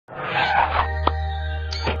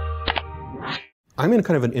I'm in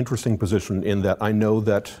kind of an interesting position in that I know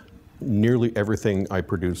that nearly everything I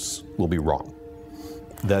produce will be wrong.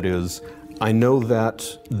 That is, I know that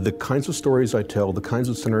the kinds of stories I tell, the kinds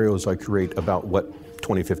of scenarios I create about what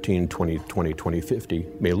 2015, 2020, 2050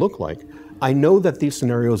 may look like, I know that these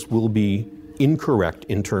scenarios will be incorrect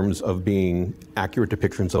in terms of being accurate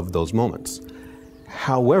depictions of those moments.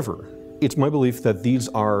 However, it's my belief that these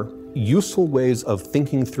are useful ways of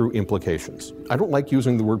thinking through implications. I don't like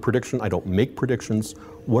using the word prediction. I don't make predictions.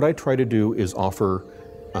 What I try to do is offer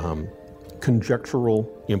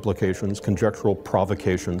conjectural implications, conjectural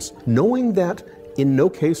provocations, knowing that in no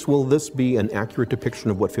case will this be an accurate depiction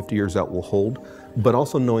of what 50 years out will hold, but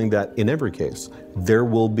also knowing that in every case, there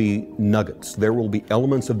will be nuggets, there will be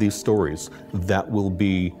elements of these stories that will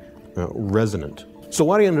be resonant. So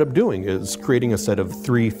what I ended up doing is creating a set of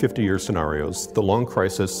 3 50-year scenarios: the long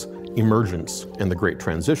crisis, emergence, and the great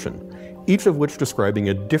transition, each of which describing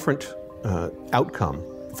a different outcome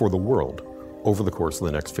for the world over the course of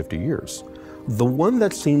the next 50 years. The one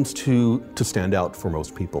that seems to stand out for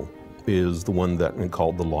most people is the one that we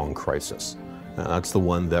call the long crisis. That's the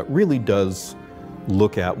one that really does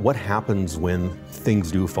look at what happens when things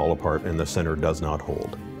do fall apart and the center does not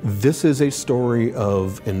hold. This is a story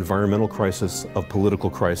of environmental crisis, of political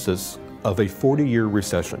crisis, of a 40-year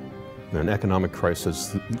recession, an economic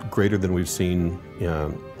crisis greater than we've seen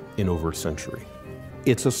in over a century.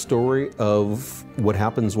 It's a story of what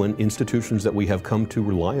happens when institutions that we have come to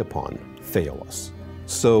rely upon fail us.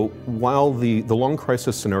 So while the long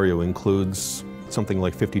crisis scenario includes something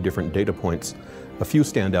like 50 different data points, a few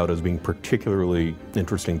stand out as being particularly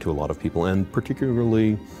interesting to a lot of people and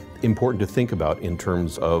particularly important to think about in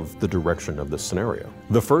terms of the direction of this scenario.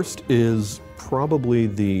 The first is probably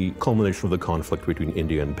the culmination of the conflict between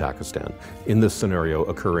India and Pakistan, in this scenario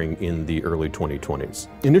occurring in the early 2020s.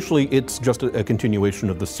 Initially, it's just a continuation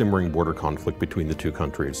of the simmering border conflict between the two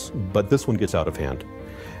countries, but this one gets out of hand.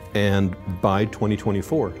 And by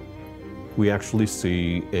 2024, we actually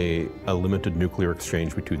see a limited nuclear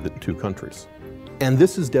exchange between the two countries. And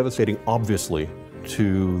this is devastating, obviously,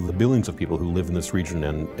 to the billions of people who live in this region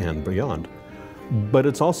and beyond. But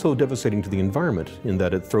it's also devastating to the environment in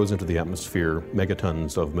that it throws into the atmosphere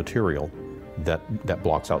megatons of material that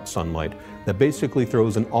blocks out sunlight, that basically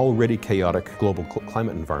throws an already chaotic global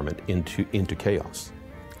climate environment into chaos.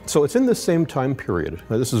 So it's in this same time period,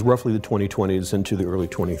 this is roughly the 2020s into the early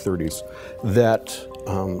 2030s, that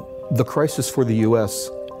the crisis for the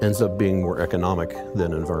US ends up being more economic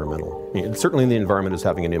than environmental. I mean, certainly the environment is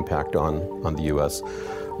having an impact on the US,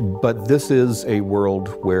 but this is a world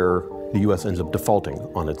where the US ends up defaulting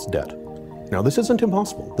on its debt. Now, this isn't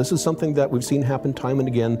impossible. This is something that we've seen happen time and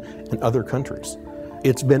again in other countries.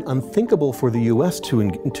 It's been unthinkable for the US to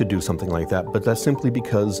do something like that, but that's simply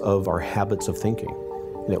because of our habits of thinking.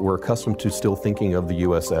 That we're accustomed to still thinking of the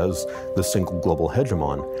US as the single global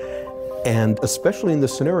hegemon. And especially in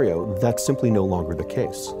this scenario, that's simply no longer the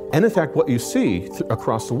case. And in fact, what you see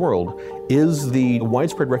across the world is the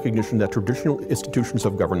widespread recognition that traditional institutions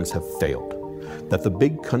of governance have failed, that the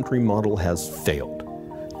big country model has failed.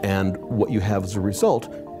 And what you have as a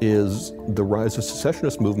result is the rise of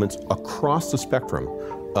secessionist movements across the spectrum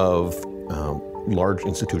of large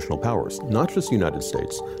institutional powers, not just the United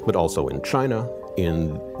States, but also in China,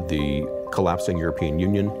 in the collapsing European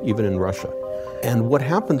Union, even in Russia. And what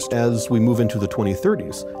happens as we move into the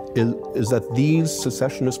 2030s is that these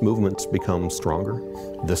secessionist movements become stronger.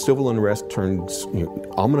 The civil unrest turns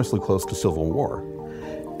ominously close to civil war.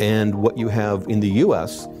 And what you have in the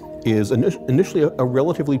US is initially a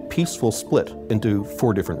relatively peaceful split into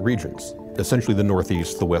 4 different regions. Essentially the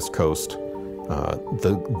Northeast, the West Coast,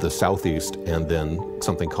 the Southeast, and then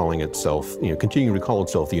something calling itself, continuing to call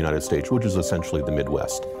itself the United States, which is essentially the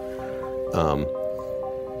Midwest.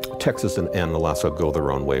 Texas and Alaska go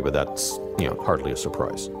their own way, but that's hardly a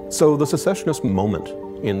surprise. So the secessionist moment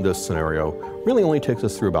in this scenario really only takes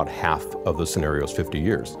us through about half of the scenario's 50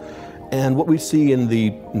 years. And what we see in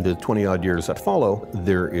the 20-odd years that follow,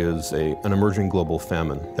 there is an emerging global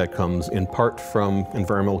famine that comes in part from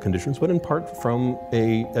environmental conditions, but in part from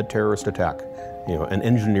a terrorist attack, an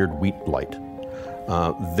engineered wheat blight.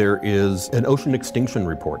 There is an ocean extinction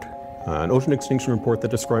report that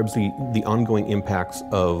describes the ongoing impacts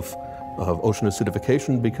of ocean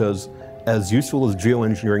acidification, because as useful as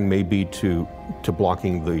geoengineering may be to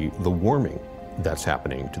blocking the warming that's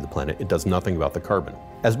happening to the planet, it does nothing about the carbon.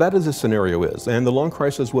 As bad as this scenario is, and the long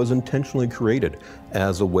crisis was intentionally created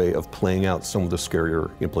as a way of playing out some of the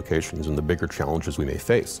scarier implications and the bigger challenges we may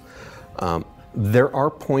face, there are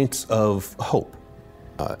points of hope.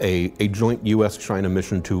 A joint US-China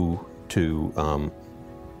mission to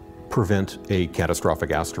prevent a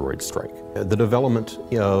catastrophic asteroid strike. The development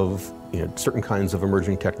of certain kinds of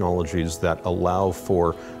emerging technologies that allow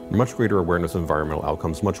for much greater awareness of environmental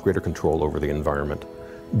outcomes, much greater control over the environment.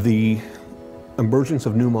 The emergence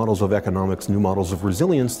of new models of economics, new models of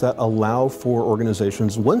resilience that allow for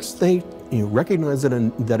organizations, once they recognize that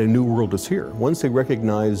a new world is here, once they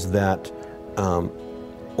recognize that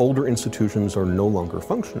older institutions are no longer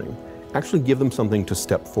functioning, actually give them something to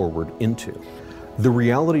step forward into. The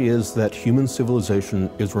reality is that human civilization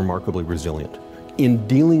is remarkably resilient. In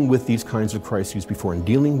dealing with these kinds of crises before, in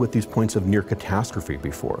dealing with these points of near catastrophe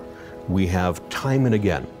before, we have time and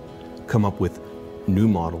again come up with new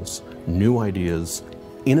models, new ideas,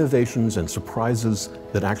 innovations and surprises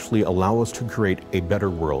that actually allow us to create a better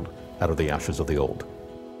world out of the ashes of the old.